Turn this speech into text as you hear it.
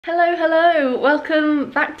Hello, welcome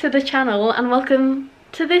back to the channel and welcome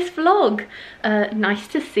to this vlog. Nice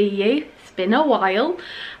to see you, it's been a while.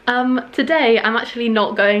 Today I'm actually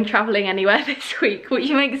not going travelling anywhere this week, which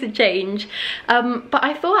makes a change, but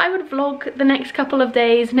I thought I would vlog the next couple of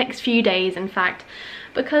days, next few days in fact,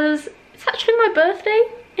 because it's actually my birthday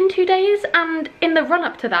in 2 days, and in the run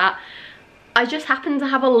up to that I just happen to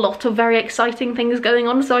have a lot of very exciting things going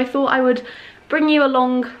on, so I thought I would bring you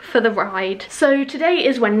along for the ride. So today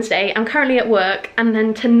is Wednesday, I'm currently at work, and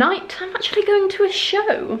then tonight I'm actually going to a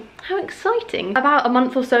show. How exciting. About a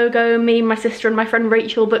month or so ago, me, my sister and my friend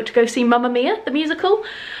Rachel booked to go see Mamma Mia, the musical.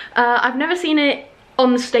 I've never seen it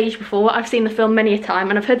on the stage before. I've seen the film many a time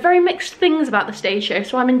and I've heard very mixed things about the stage show,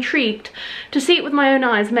 so I'm intrigued to see it with my own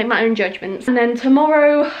eyes and make my own judgments. And then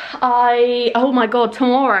tomorrow oh my god,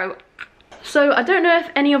 tomorrow. So I don't know if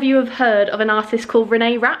any of you have heard of an artist called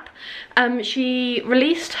Renee Rapp. She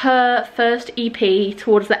released her first EP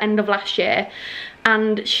towards the end of last year,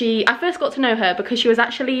 and I first got to know her because she was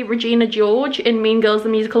actually Regina George in Mean Girls the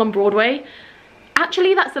Musical on Broadway.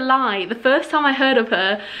 Actually, that's a lie. The first time I heard of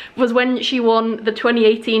her was when she won the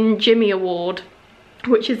 2018 Jimmy Award,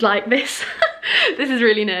 which is like this. This is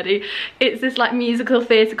really nerdy. It's this like musical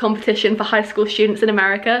theatre competition for high school students in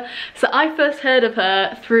America. So I first heard of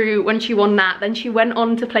her through when she won that. Then she went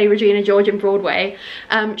on to play Regina George in Broadway.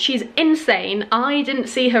 She's insane. I didn't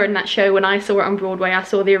see her in that show when I saw it on Broadway. I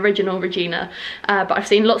saw the original Regina, but I've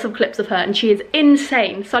seen lots of clips of her and she is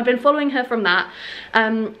insane. So I've been following her from that.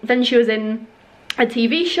 Then she was in a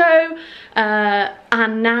TV show,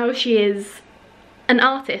 and now she is an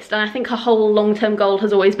artist, and I think her whole long-term goal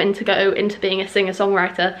has always been to go into being a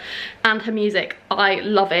singer-songwriter. And her music, I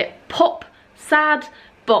love it. Pop, sad,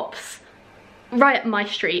 bops, right up my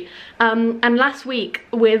street. And last week,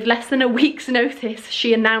 with less than a week's notice,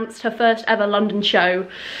 she announced her first ever London show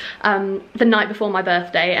the night before my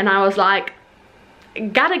birthday, and I was like,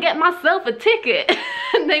 gotta get myself a ticket.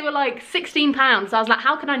 And they were like £16, so I was like,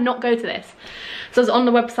 how can I not go to this? So I was on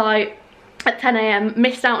the website at 10 AM,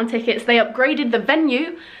 missed out on tickets. They upgraded the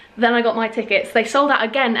venue, then I got my tickets. They sold out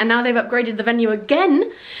again, and now they've upgraded the venue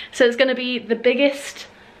again, so it's going to be the biggest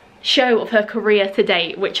show of her career to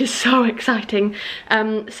date, which is so exciting.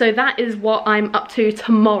 So that is what I'm up to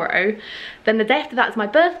tomorrow. Then the day after that is my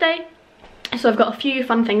birthday, so I've got a few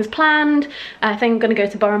fun things planned. I think I'm going to go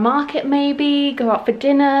to Borough Market, maybe go out for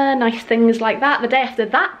dinner, nice things like that. The day after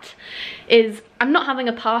that is, I'm not having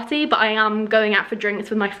a party, but I am going out for drinks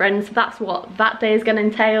with my friends, so that's what that day is going to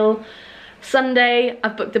entail. Sunday,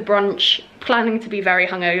 I've booked a brunch, planning to be very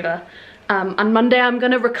hungover. And Monday I'm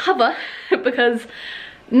going to recover because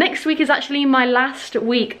next week is actually my last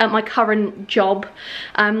week at my current job.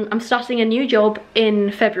 I'm starting a new job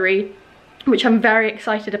in February, which I'm very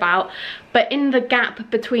excited about, but in the gap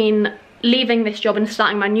between leaving this job and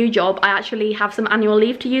starting my new job, I actually have some annual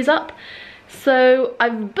leave to use up. So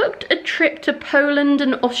I've booked a trip to Poland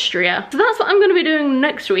and Austria. So that's what I'm going to be doing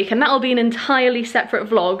next week, and that'll be an entirely separate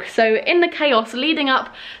vlog. So in the chaos leading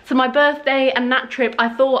up to my birthday and that trip, I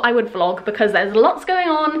thought I would vlog because there's lots going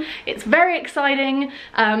on. It's very exciting.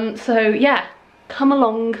 So yeah, come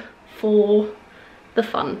along for the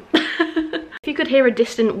fun. If you could hear a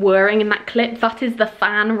distant whirring in that clip, that is the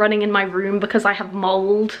fan running in my room because I have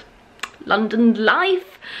mould. London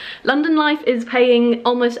life. London life is paying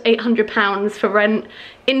almost £800 for rent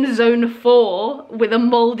in zone 4 with a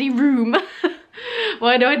mouldy room.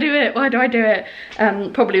 Why do I do it? Why do I do it?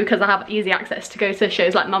 Probably because I have easy access to go to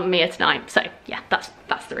shows like Mamma Mia tonight. So yeah,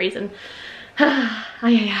 that's the reason. I'm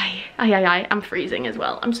freezing as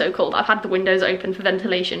well. I'm so cold. I've had the windows open for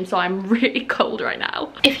ventilation, so I'm really cold right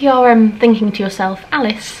now. If you're thinking to yourself,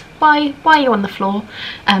 Alice, why are you on the floor?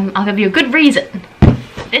 I'll give you a good reason.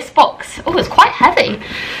 This box, oh, it's quite heavy.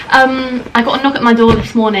 I got a knock at my door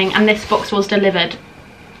this morning and this box was delivered.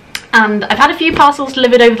 And I've had a few parcels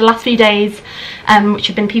delivered over the last few days, which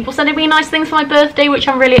have been people sending me nice things for my birthday, which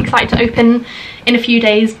I'm really excited to open in a few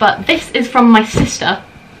days. But this is from my sister.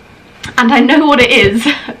 And I know what it is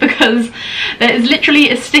because there is literally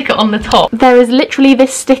a sticker on the top. There is literally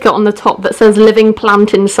this sticker on the top that says living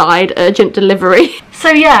plant inside, urgent delivery. So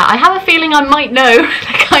yeah, I have a feeling I might know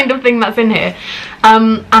the kind of thing that's in here.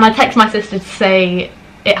 And I text my sister to say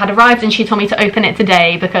it had arrived, and she told me to open it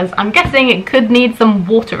today because I'm guessing it could need some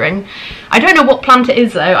watering. I don't know what plant it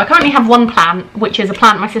is though. I currently have one plant, which is a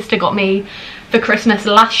plant my sister got me for Christmas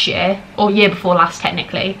last year, or year before last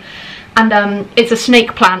technically. And it's a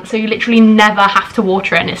snake plant, so you literally never have to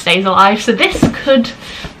water it and it stays alive. So this could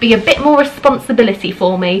be a bit more responsibility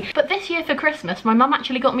for me. But this year for Christmas, my mum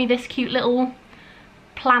actually got me this cute little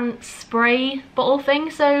plant spray bottle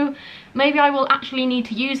thing, so maybe I will actually need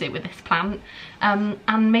to use it with this plant,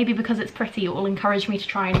 and maybe because it's pretty it will encourage me to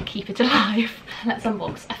try and keep it alive. Let's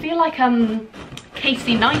unbox. I feel like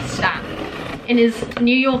Casey Neistat in his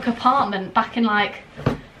New York apartment back in like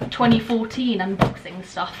 2014 unboxing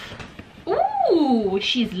stuff. Ooh,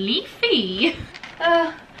 she's leafy.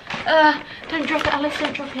 Don't drop it, Alice,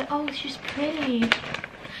 don't drop it. Oh, she's pretty.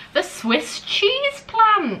 The Swiss cheese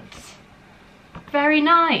plant. Very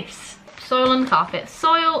nice. Soil and carpet.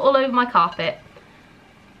 Soil all over my carpet.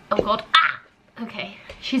 Oh god. Ah! Okay,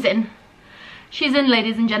 she's in. She's in,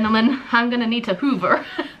 ladies and gentlemen. I'm gonna need to hoover.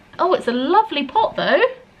 Oh, it's a lovely pot though.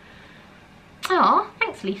 Oh,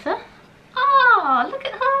 thanks Lisa. Ah, look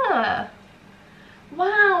at her.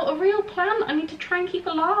 Wow, a real plant I need to try and keep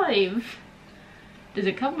alive. Does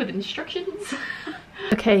it come with instructions?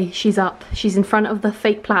 Okay, she's up. She's in front of the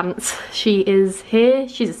fake plants. She is here,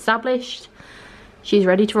 she's established. She's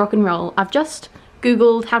ready to rock and roll. I've just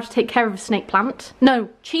Googled how to take care of a snake plant. No,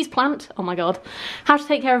 cheese plant. Oh my god. How to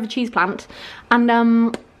take care of a cheese plant.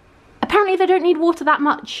 And apparently they don't need water that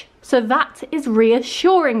much. So that is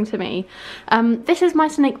reassuring to me. This is my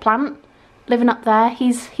snake plant. Living up there.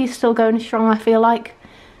 He's still going strong, I feel like.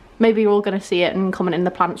 Maybe you're all going to see it and comment in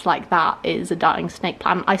the plants like that is a dying snake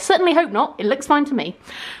plant. I certainly hope not. It looks fine to me.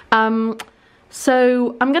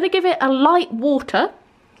 So I'm going to give it a light water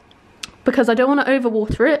because I don't want to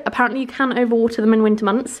overwater it. Apparently you can overwater them in winter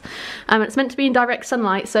months. It's meant to be in direct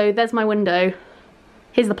sunlight, so there's my window.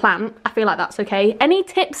 Here's the plant. I feel like that's okay. Any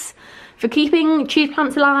tips for keeping cheese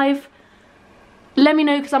plants alive? Let me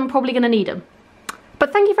know because I'm probably going to need them.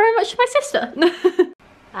 But thank you very much to my sister.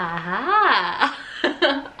 Aha!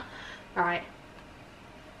 Alright.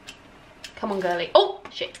 Come on, girly. Oh,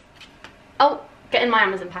 shit. Oh, getting my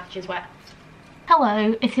Amazon packages wet.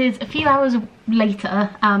 Hello, it is a few hours later.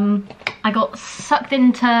 I got sucked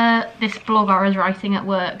into this blog I was writing at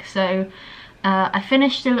work, so I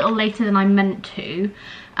finished a little later than I meant to.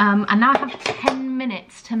 And now I have 10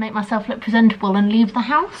 minutes to make myself look presentable and leave the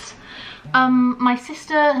house. My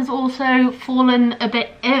sister has also fallen a bit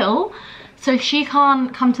ill, so she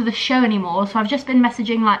can't come to the show anymore, so I've just been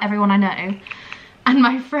messaging like everyone I know. And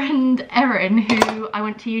my friend Erin, who I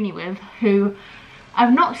went to uni with, who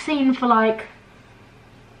I've not seen for like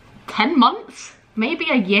 10 months, maybe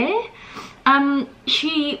a year.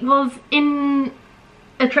 She was in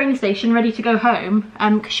a train station ready to go home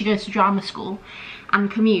because she goes to drama school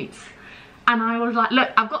and commutes. And I was like, look,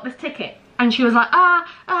 I've got this ticket. And she was like,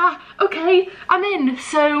 okay, I'm in.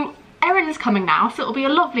 So Erin's coming now, so it'll be a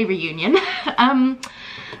lovely reunion. I'm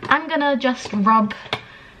gonna just rub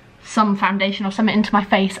some foundation or something into my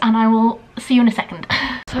face and I will see you in a second.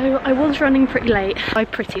 So I was running pretty late. By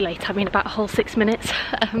pretty late, I mean about a whole 6 minutes.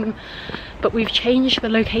 But we've changed the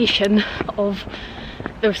location of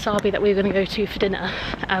the wasabi that we were gonna go to for dinner,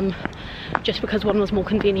 just because one was more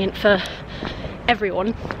convenient for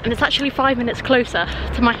everyone, and it's actually 5 minutes closer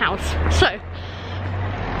to my house. So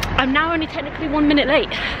I'm now only technically 1 minute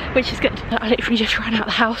late, which is good. I literally just ran out of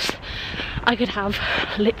the house. I could have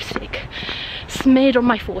lipstick smeared on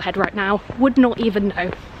my forehead right now, would not even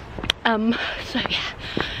know. So yeah,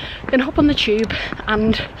 gonna hop on the tube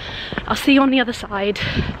and I'll see you on the other side.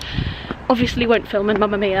 Obviously won't film in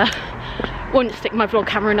Mamma Mia, won't stick my vlog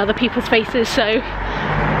camera in other people's faces, so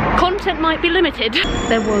content might be limited.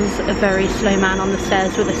 There was a very slow man on the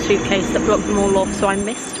stairs with a suitcase that blocked them all off, so I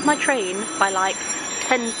missed my train by like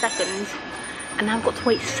 10 seconds and now I've got to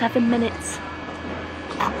wait 7 minutes.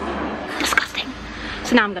 Disgusting.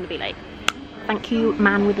 So now I'm gonna be late. Thank you,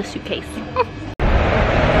 man with the suitcase.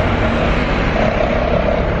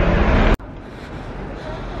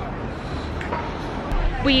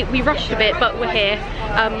 We rushed a bit, but we're here.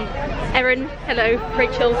 Erin, hello.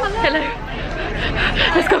 Rachel, hello.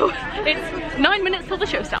 Let's go. It's 9 minutes till the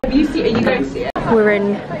show starts. Are you going to see it? We're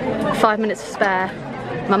in 5 minutes to spare.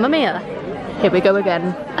 Mamma Mia. Here we go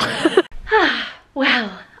again.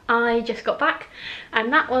 Well, I just got back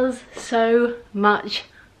and that was so much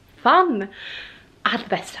fun. I had the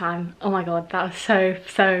best time. Oh my god, that was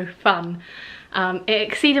so fun. It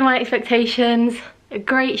exceeded my expectations. A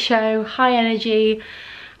great show, high energy.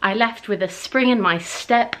 I left with a spring in my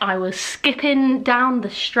step. I was skipping down the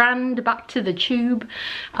Strand back to the tube.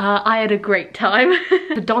 I had a great time.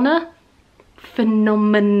 Donna,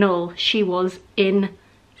 phenomenal. She was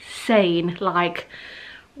insane. Like,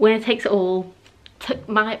 Winner Takes It All took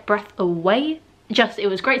my breath away. Just, it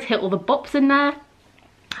was great to hit all the bops in there.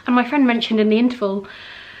 And my friend mentioned in the interval,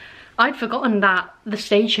 I'd forgotten that the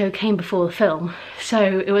stage show came before the film. So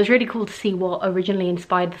it was really cool to see what originally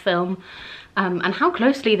inspired the film, and how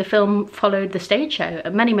closely the film followed the stage show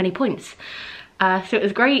at many points. So it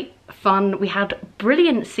was great fun. We had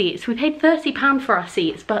brilliant seats. We paid £30 for our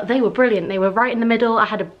seats, but they were brilliant. They were right in the middle. I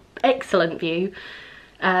had an excellent view,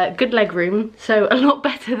 good leg room, so a lot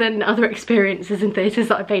better than other experiences in theatres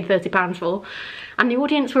that I paid £30 for. And the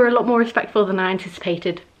audience were a lot more respectful than I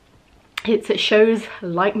anticipated. It's at shows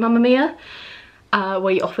like Mamma Mia,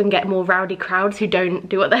 where you often get more rowdy crowds who don't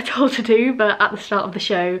do what they're told to do, but at the start of the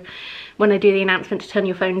show, when they do the announcement to turn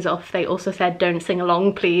your phones off, they also said don't sing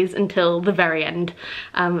along please until the very end.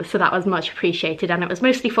 So that was much appreciated, and it was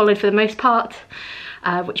mostly followed for the most part,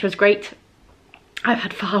 which was great. I've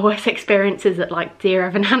had far worse experiences at like Dear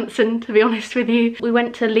Evan Hansen, to be honest with you. We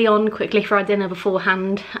went to Lyon quickly for our dinner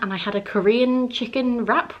beforehand, and I had a Korean chicken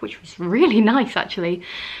wrap, which was really nice actually.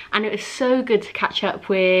 And it was so good to catch up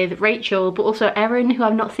with Rachel, but also Erin, who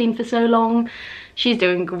I've not seen for so long. She's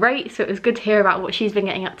doing great, so it was good to hear about what she's been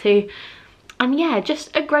getting up to. And yeah,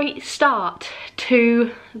 just a great start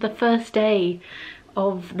to the first day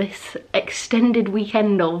of this extended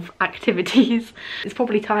weekend of activities. It's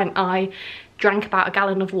probably time I drank about a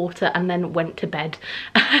gallon of water and then went to bed.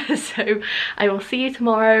 So I will see you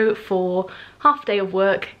tomorrow for half day of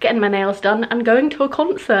work, getting my nails done and going to a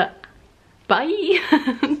concert. Bye.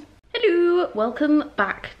 Hello, welcome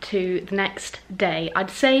back to the next day.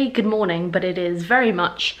 I'd say good morning, but it is very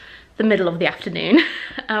much the middle of the afternoon.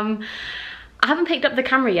 I haven't picked up the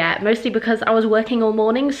camera yet, mostly because I was working all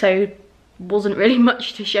morning, so wasn't really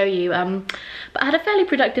much to show you, but I had a fairly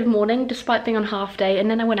productive morning despite being on half day, and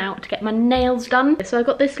then I went out to get my nails done. So I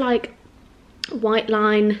got this like white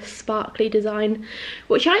line sparkly design,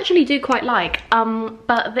 which I actually do quite like,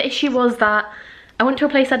 but the issue was that I went to a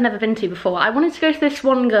place I'd never been to before. I wanted to go to this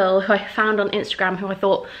one girl who I found on Instagram who I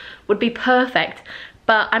thought would be perfect,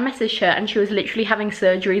 but I messaged her and she was literally having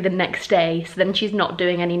surgery the next day, so then she's not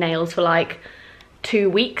doing any nails for like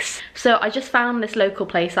 2 weeks. So I just found this local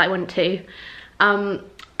place I went to,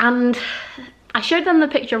 and I showed them the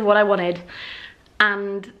picture of what I wanted,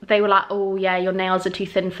 and they were like, oh yeah, your nails are too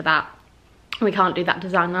thin for that, we can't do that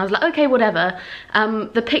design. And I was like, okay, whatever.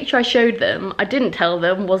 The picture I showed them, I didn't tell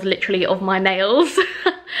them, was literally of my nails.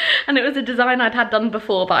 And it was a design I'd had done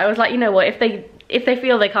before, but I was like, you know what, if they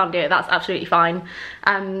feel they can't do it, that's absolutely fine.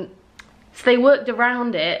 So they worked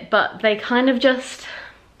around it, but they kind of just,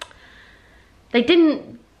 they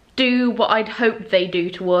didn't do what I'd hoped they do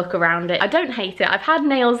to work around it. I don't hate it. I've had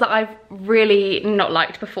nails that I've really not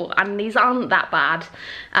liked before, and these aren't that bad.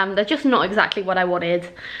 They're just not exactly what I wanted.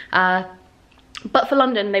 But for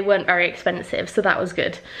London, they weren't very expensive, so that was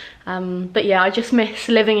good. But yeah, I just miss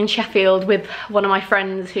living in Sheffield with one of my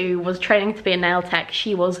friends who was training to be a nail tech.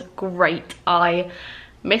 She was great. I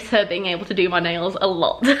miss her being able to do my nails a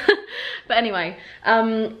lot. But anyway,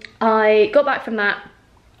 I got back from that,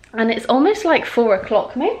 and it's almost like 4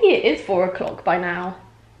 o'clock. Maybe it is 4 o'clock by now.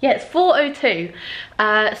 Yeah, it's 4:02.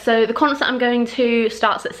 So the concert I'm going to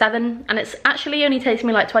starts at 7, and it's actually only takes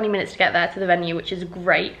me like 20 minutes to get there to the venue, which is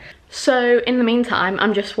great. So in the meantime,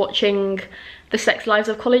 I'm just watching The Sex Lives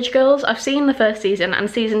of College Girls. I've seen the first season, and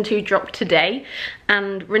season 2 dropped today,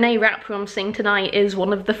 and Renee Rapp, who I'm seeing tonight, is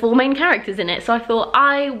one of the 4 main characters in it, so I thought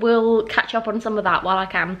I will catch up on some of that while I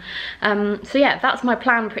can. So yeah, that's my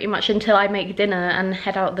plan pretty much until I make dinner and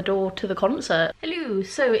head out the door to the concert. Hello,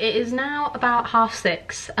 so it is now about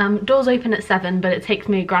 6:30. Doors open at 7, but it takes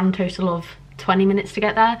me a grand total of 20 minutes to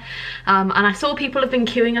get there, and I saw people have been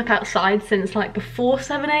queuing up outside since like before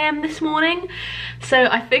 7 AM this morning, so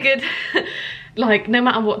I figured like no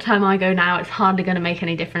matter what time I go now, it's hardly going to make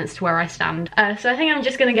any difference to where I stand. So I think I'm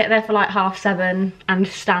just going to get there for like 7:30 and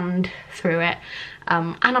stand through it,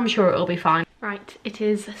 and I'm sure it'll be fine. Right, it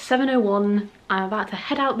is 7:01. I'm about to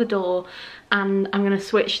head out the door, and I'm going to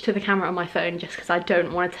switch to the camera on my phone just because I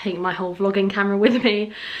don't want to take my whole vlogging camera with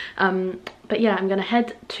me. But yeah, I'm going to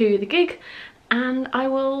head to the gig, and I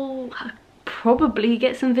will probably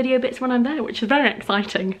get some video bits when I'm there, which is very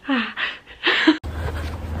exciting.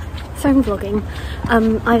 Phone vlogging.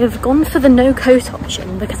 I have gone for the no coat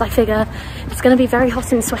option because I figure it's going to be very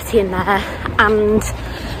hot and sweaty in there, and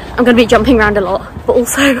I'm going to be jumping around a lot, but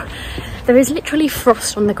also there is literally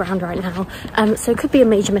frost on the ground right now, so it could be a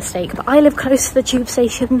major mistake, but I live close to the tube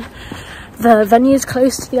station. The venue's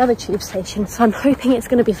close to the other tube station, so I'm hoping it's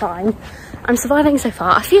going to be fine. I'm surviving so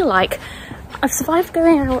far. I feel like I've survived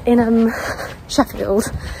going out in Sheffield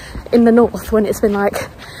in the north when it's been like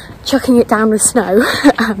chucking it down with snow,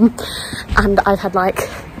 and I've had like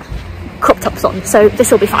crop tops on, so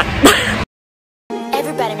this will be fine.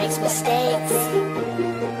 Everybody makes mistakes.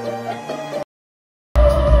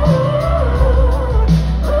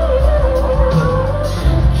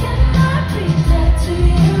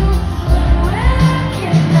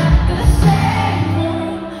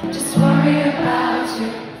 Just worry about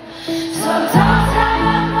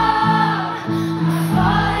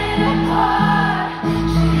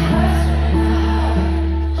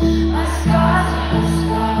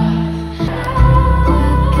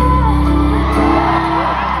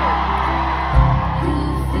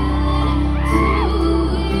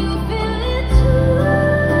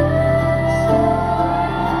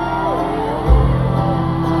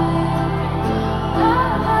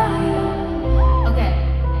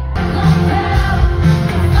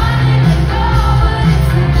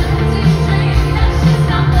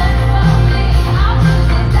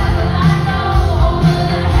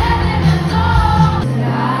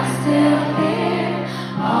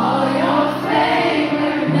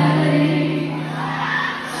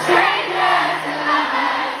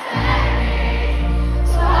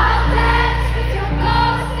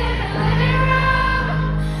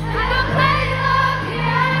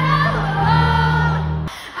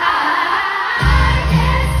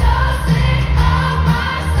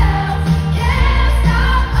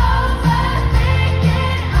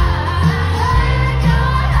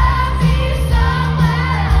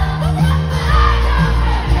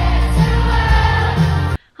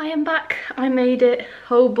made it.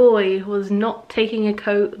 Oh boy, was not taking a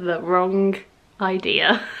coat the wrong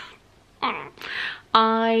idea.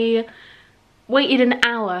 I waited an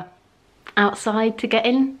hour outside to get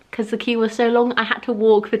in because the queue was so long. I had to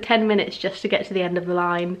walk for 10 minutes just to get to the end of the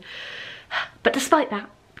line. But despite that,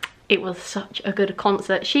 it was such a good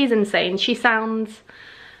concert. She's insane. She sounds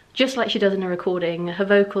just like she does in a recording. Her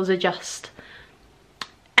vocals are just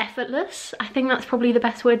effortless. I think that's probably the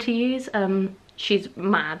best word to use. She's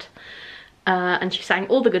mad. And she sang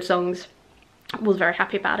all the good songs. Was very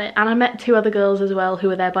happy about it. And I met 2 other girls as well who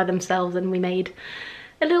were there by themselves, and we made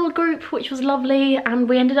a little group, which was lovely. And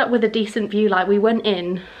we ended up with a decent view. Like, we went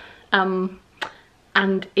in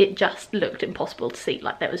and it just looked impossible to see.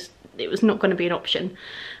 Like, it was not going to be an option.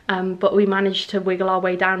 But we managed to wiggle our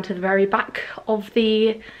way down to the very back of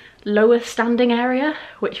the lower standing area,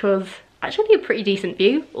 which was actually a pretty decent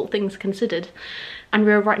view, all things considered. And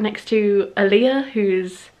we were right next to Aaliyah,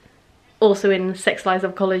 who's also in Sex Lives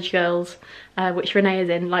of College Girls, which Renee is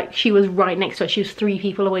in. Like, she was right next to her. She was 3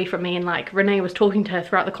 people away from me, and like Renee was talking to her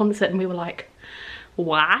throughout the concert, and we were like,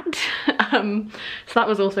 what? So that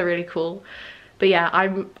was also really cool. But yeah,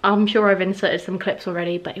 I'm sure I've inserted some clips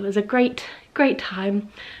already, but it was a great time.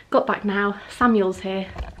 Got back now. Samuel's here.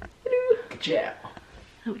 Hello. Yeah.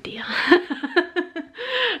 Oh dear.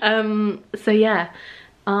 So yeah,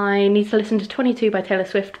 I need to listen to 22 by Taylor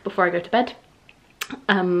Swift before I go to bed.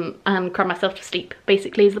 And cry myself to sleep,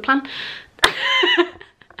 basically, is the plan.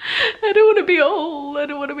 I don't want to be old. I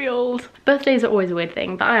don't want to be old. Birthdays are always a weird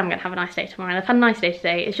thing, but I am going to have a nice day tomorrow. And I've had a nice day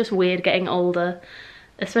today. It's just weird getting older,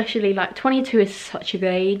 especially like 22 is such a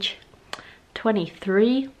good age.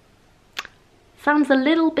 23 sounds a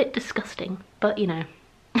little bit disgusting, but you know,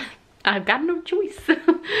 I've got no choice.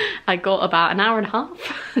 I got about an hour and a half,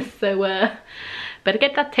 so better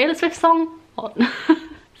get that Taylor Swift song on.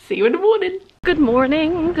 See you in the morning. Good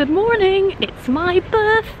morning, good morning. It's my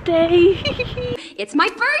birthday. It's my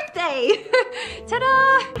birthday!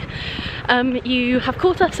 Ta-da! You have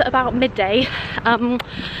caught us at about midday.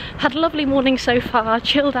 Had a lovely morning so far,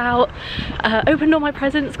 chilled out, opened all my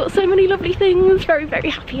presents, got so many lovely things, very,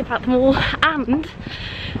 very happy about them all. And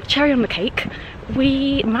cherry on the cake,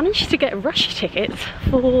 we managed to get rush tickets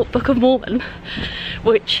for Book of Mormon,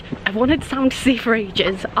 which I wanted Sam to see for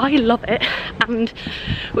ages. I love it, and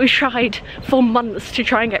we tried for months to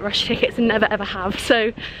try and get rush tickets and never ever have.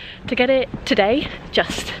 So to get it today,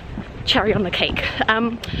 just cherry on the cake.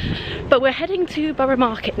 But we're heading to Borough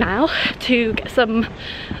Market now to get some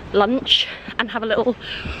lunch and have a little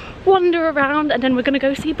wander around, and then we're going to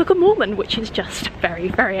go see Book of Mormon, which is just very,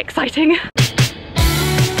 very exciting.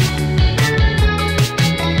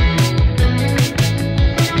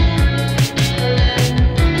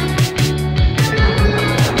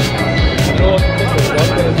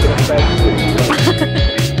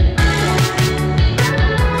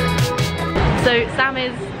 So Sam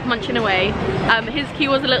is munching away. His queue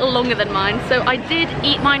was a little longer than mine, so I did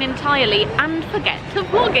eat mine entirely and forget to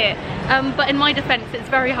vlog it. But in my defense, it's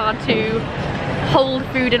very hard to hold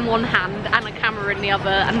food in one hand and a camera in the other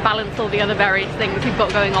and balance all the other various things we've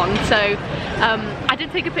got going on. So I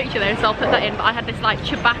did take a picture though, so I'll put that in. But I had this like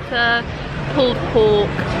ciabatta, pulled pork,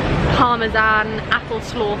 parmesan, apple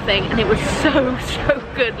slaw thing, and it was so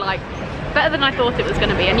good, like better than I thought it was going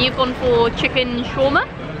to be. And you've gone for chicken shawarma,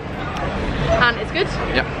 and it's good.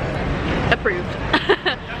 Yep. Approved.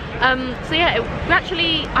 So yeah,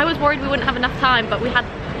 I was worried we wouldn't have enough time, but we've had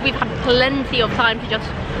plenty of time to just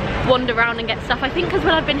wander around and get stuff. I think because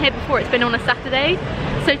when I've been here before, it's been on a Saturday,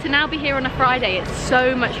 so to now be here on a Friday, it's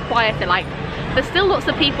so much quieter. Like, there's still lots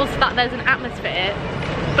of people, so that there's an atmosphere,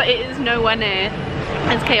 but it is nowhere near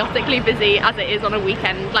as chaotically busy as it is on a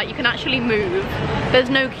weekend. Like, you can actually move. There's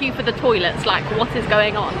no queue for the toilets. Like, what is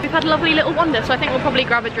going on? We've had a lovely little wander, so I think we'll probably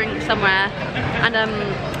grab a drink somewhere and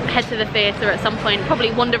head to the theatre at some point.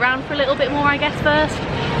 Probably wander around for a little bit more, I guess, first.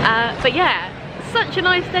 But yeah, such a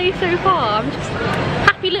nice day so far. I'm just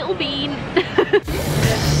happy little bean. We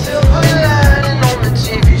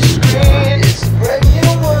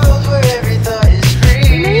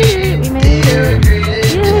made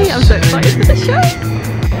it. Yay, I'm so excited for the show.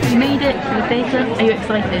 We made it to the theatre. Are you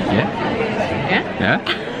excited? Yeah. Yeah? Yeah.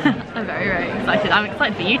 I'm very, very excited. I'm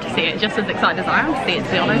excited for you to see it, just as excited as I am to see it,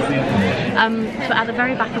 to be honest. So at the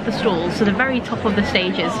very back of the stalls, so the very top of the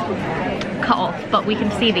stage is cut off, but we can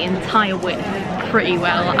see the entire width pretty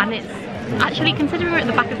well, and it's actually, considering we're at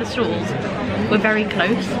the back of the stalls, we're very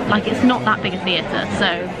close. Like, it's not that big a theatre,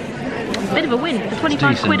 so it's a bit of a win for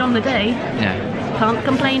 25 quid on the day. Yeah. Can't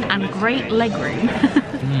complain, and great leg room.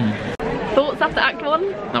 Thoughts after Act 1?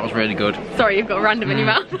 That was really good. Sorry, you've got a random in your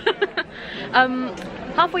mouth.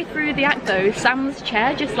 Halfway through the act though, Sam's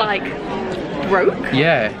chair just like broke.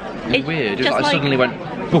 Yeah, it was weird. It was like suddenly went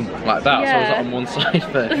boom like that. Yeah. So I was like on one side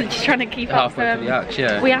for just trying to keep up. halfway through the act.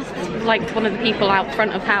 Yeah. We asked like one of the people out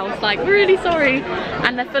front of house, like, we're really sorry,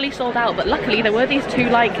 and they're fully sold out. But luckily there were these 2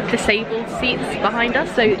 like disabled seats behind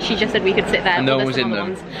us, so she just said we could sit there. And no one was in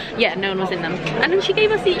them. Yeah, no one was in them. And then she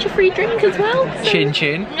gave us each a free drink as well. So Chin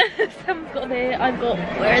chin. Sam's got there. I've got,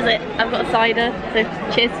 where is it? I've got a cider. So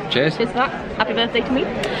cheers. Cheers. Cheers for that. Happy birthday to me.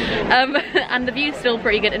 And the view's still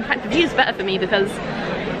pretty good. In fact, the view's better for me because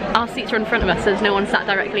our seats are in front of us, so there's no one sat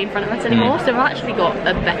directly in front of us anymore. So I've actually got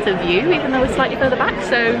a better view, even though it's slightly further back.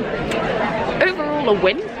 So overall a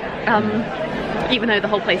win. Even though the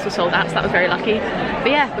whole place was sold out, so that was very lucky.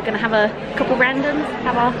 But yeah, we're gonna have a couple randoms,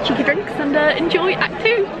 have our cheeky drinks, and enjoy Act 2.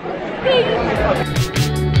 Yay!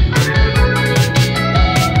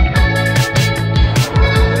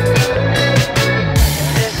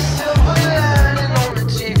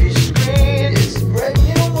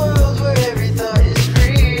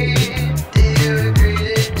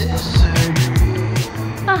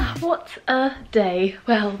 Day.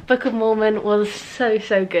 Well, Book of Mormon was so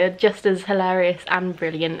good, just as hilarious and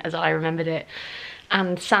brilliant as I remembered it,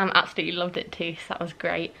 and Sam absolutely loved it too, so that was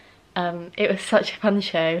great. It was such a fun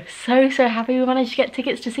show. So happy we managed to get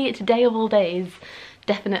tickets to see it today of all days.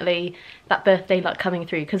 Definitely that birthday luck coming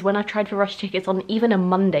through, because when I tried for rush tickets on even a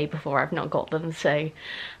Monday before, I've not got them, so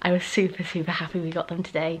I was super happy we got them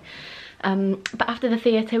today. But after the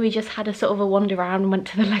theatre we just had a sort of a wander around, went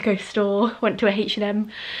to the Lego store, went to a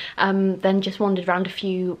H&M, then just wandered around a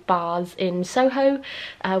few bars in Soho,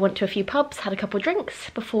 went to a few pubs, had a couple of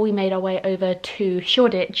drinks before we made our way over to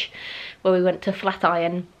Shoreditch, where we went to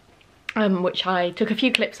Flatiron, which I took a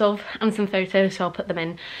few clips of and some photos, so I'll put them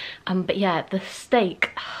in. But yeah, the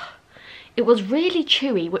steak, it was really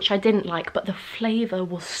chewy, which I didn't like, but the flavour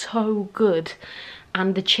was so good.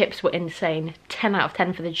 And the chips were insane. 10 out of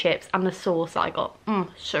 10 for the chips, and the sauce I got,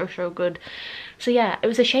 so good. So yeah, it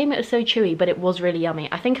was a shame it was so chewy, but it was really yummy.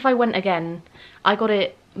 I think if I went again, I got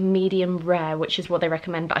it medium rare, which is what they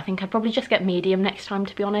recommend, but I think I'd probably just get medium next time,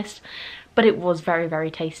 to be honest. But it was very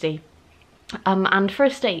tasty. And for a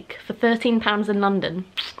steak, for £13 in London,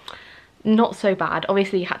 not so bad.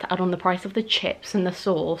 Obviously you had to add on the price of the chips and the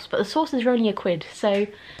sauce, but the sauces are only £1, so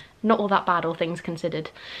not all that bad, all things considered.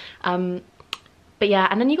 But yeah,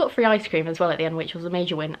 and then you got free ice cream as well at the end, which was a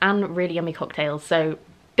major win, and really yummy cocktails, so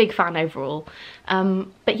big fan overall.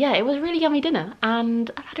 But yeah, it was a really yummy dinner,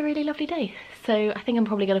 and I've had a really lovely day. So I think I'm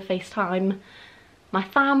probably going to FaceTime my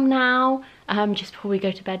fam now, just before we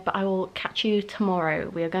go to bed, but I will catch you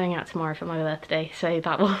tomorrow. We are going out tomorrow for my birthday, so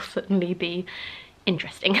that will certainly be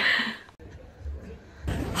interesting.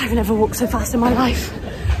 I've never walked so fast in my life.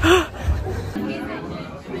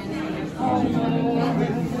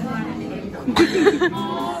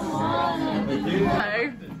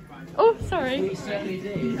 Oh, sorry.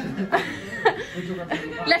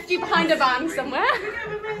 Left you behind a van somewhere.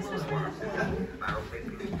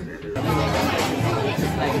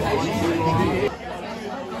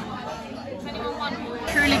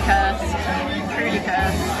 Truly cursed. Truly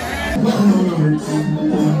cursed.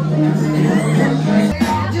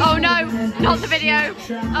 Oh no, not the video.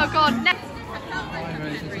 Oh god, next.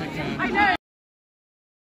 I know.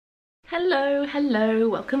 Hello,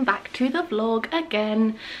 welcome back to the vlog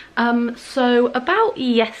again. So about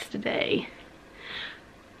yesterday,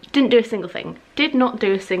 didn't do a single thing. Did not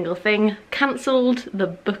do a single thing. Cancelled the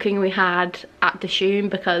booking we had at Dishoom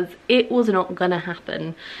because it was not gonna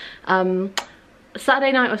happen.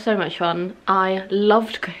 Saturday night was so much fun. I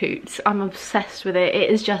loved Cahoots. I'm obsessed with it. It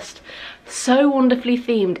is just so wonderfully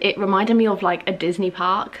themed. It reminded me of like a Disney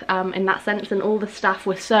park in that sense, and all the staff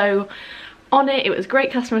were so on it. It was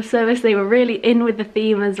great customer service. They were really in with the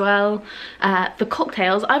theme as well. The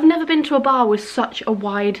cocktails, I've never been to a bar with such a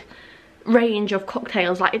wide range of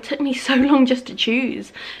cocktails. Like, it took me so long just to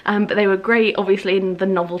choose, but they were great, obviously in the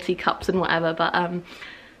novelty cups and whatever, but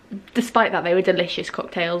despite that they were delicious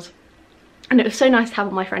cocktails, and it was so nice to have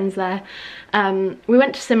all my friends there. We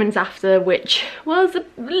went to Simmons after, which was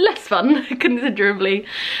less fun considerably,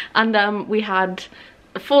 and we had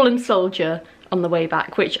a Fallen Soldier on the way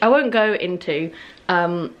back, which I won't go into,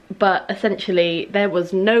 but essentially there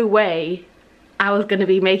was no way I was going to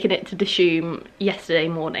be making it to Dishoom yesterday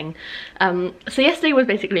morning. So yesterday was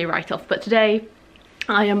basically a write-off, but today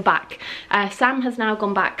I am back. Sam has now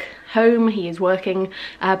gone back home, he is working,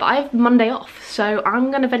 but I have Monday off, so I'm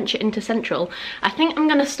going to venture into Central. I think I'm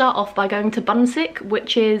going to start off by going to Bunsik,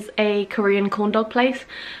 which is a Korean corn dog place.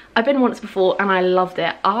 I've been once before and I loved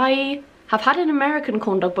it. I have had an American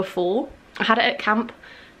corn dog before. I had it at camp,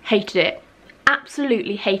 hated it.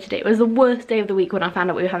 absolutely hated it. It was the worst day of the week when I found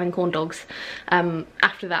out we were having corn dogs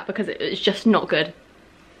after that, because it was just not good.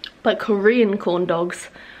 But Korean corn dogs,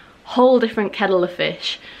 whole different kettle of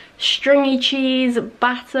fish. Stringy cheese,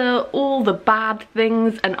 batter, all the bad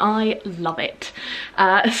things, and I love it.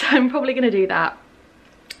 So I'm probably going to do that.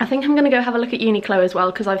 I think I'm going to go have a look at Uniqlo as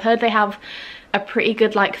well, because I've heard they have a pretty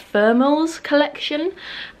good like thermals collection,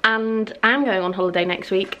 and I'm going on holiday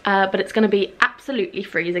next week, but it's going to be absolutely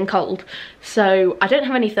freezing cold, so I don't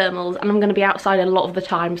have any thermals and I'm going to be outside a lot of the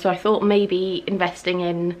time, so I thought maybe investing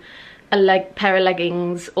in a pair of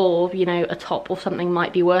leggings or, you know, a top or something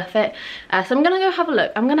might be worth it. So I'm gonna go have a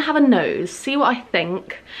look. I'm gonna have a nose, see what I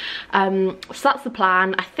think. So that's the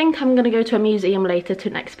plan. I think I'm gonna go to a museum later, to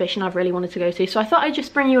an exhibition I've really wanted to go to. So I thought I'd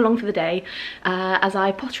just bring you along for the day as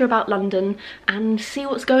I potter about London and see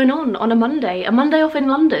what's going on a Monday. A Monday off in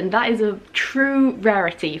London, that is a true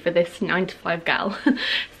rarity for this 9-to-5 gal.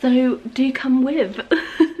 So do come with.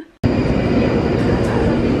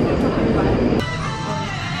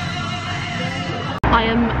 I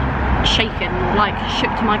am shaken, like shook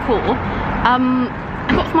to my core. I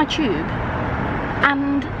got off my tube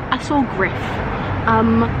and I saw Griff.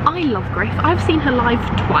 I love Griff. I've seen her live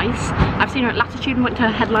twice. I've seen her at Latitude and went to her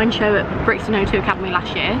headline show at Brixton O2 Academy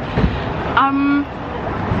last year.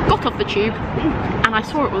 Got off the tube and I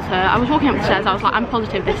saw it was her. I was walking up the stairs, I was like, I'm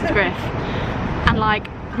positive this is Griff. And like,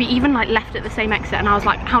 we even like left at the same exit and I was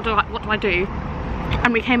like, what do I do?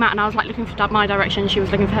 And we came out and I was like looking for my direction, she was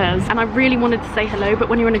looking for hers. And I really wanted to say hello, but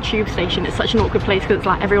when you're in a tube station, it's such an awkward place because it's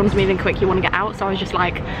like everyone's moving quick, you want to get out. So I was just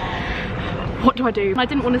like, what do I do? I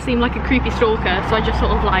didn't want to seem like a creepy stalker, so I just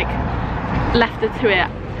sort of like left her to it.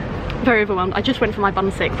 Very overwhelmed. I just went for my bun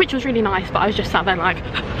sick, which was really nice, but I was just sat there like,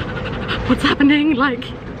 what's happening? Like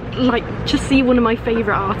just see one of my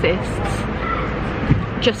favourite artists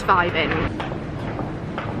just vibing.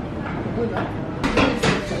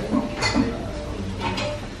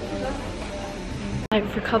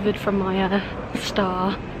 I've recovered from my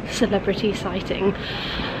star celebrity sighting,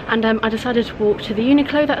 and I decided to walk to the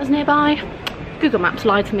Uniqlo that was nearby. Google Maps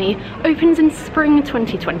lied to me. Opens in spring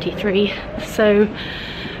 2023, so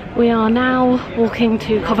we are now walking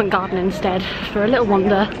to Covent Garden instead for a little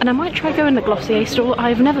wander, and I might try go in the Glossier store.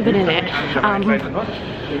 I've never been in it,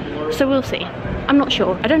 so we'll see. I'm not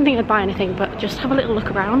sure. I don't think I'd buy anything, but just have a little look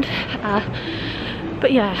around.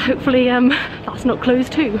 But yeah, hopefully that's not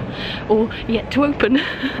closed too, or yet to open.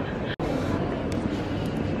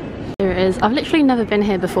 Here it is. I've literally never been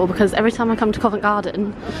here before because every time I come to Covent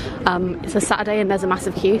Garden, it's a Saturday and there's a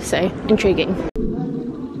massive queue, so intriguing.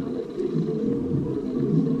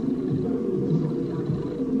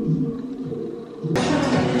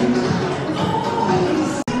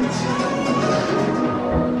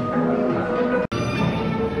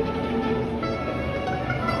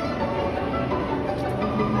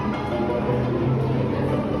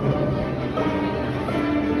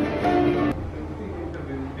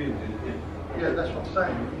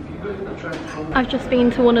 I've just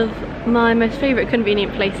been to one of my most favourite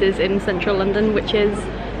convenient places in central London, which is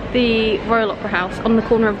the Royal Opera House on the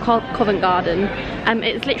corner of Covent Garden.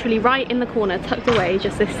 It's literally right in the corner, tucked away,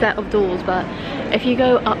 just this set of doors, but if you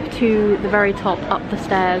go up to the very top, up the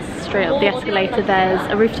stairs, straight up the escalator, there's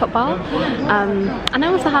a rooftop bar. And they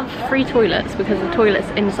also have free toilets, because the toilets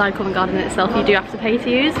inside Covent Garden itself you do have to pay to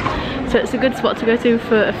use. So it's a good spot to go to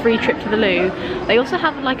for a free trip to the loo. They also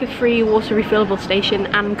have like a free water refillable station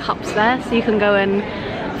and cups there, so you can go and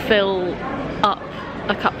fill up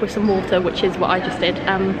a cup with some water, which is what I just did.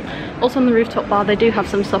 Also on the rooftop bar they do have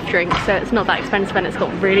some soft drinks, so it's not that expensive and it's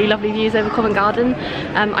got really lovely views over Covent Garden.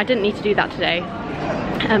 I didn't need to do that today.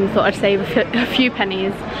 Thought I'd save a few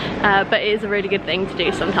pennies, but it is a really good thing to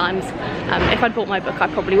do sometimes. If I'd bought my book I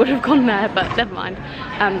probably would have gone there, but never mind.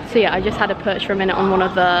 So yeah, I just had a perch for a minute on one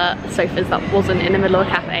of the sofas that wasn't in the middle of a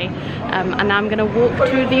cafe, and now I'm going to walk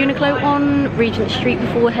to the Uniqlo on Regent Street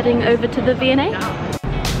before heading over to the V&A.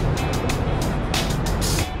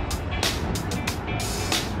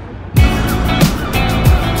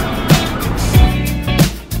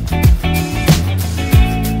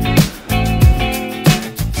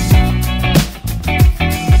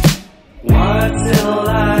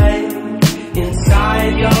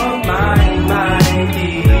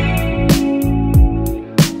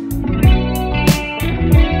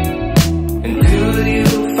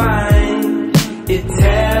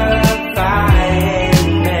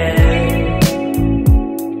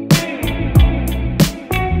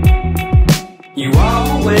 You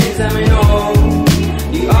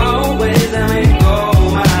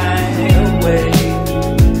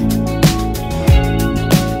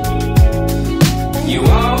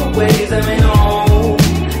always let me know.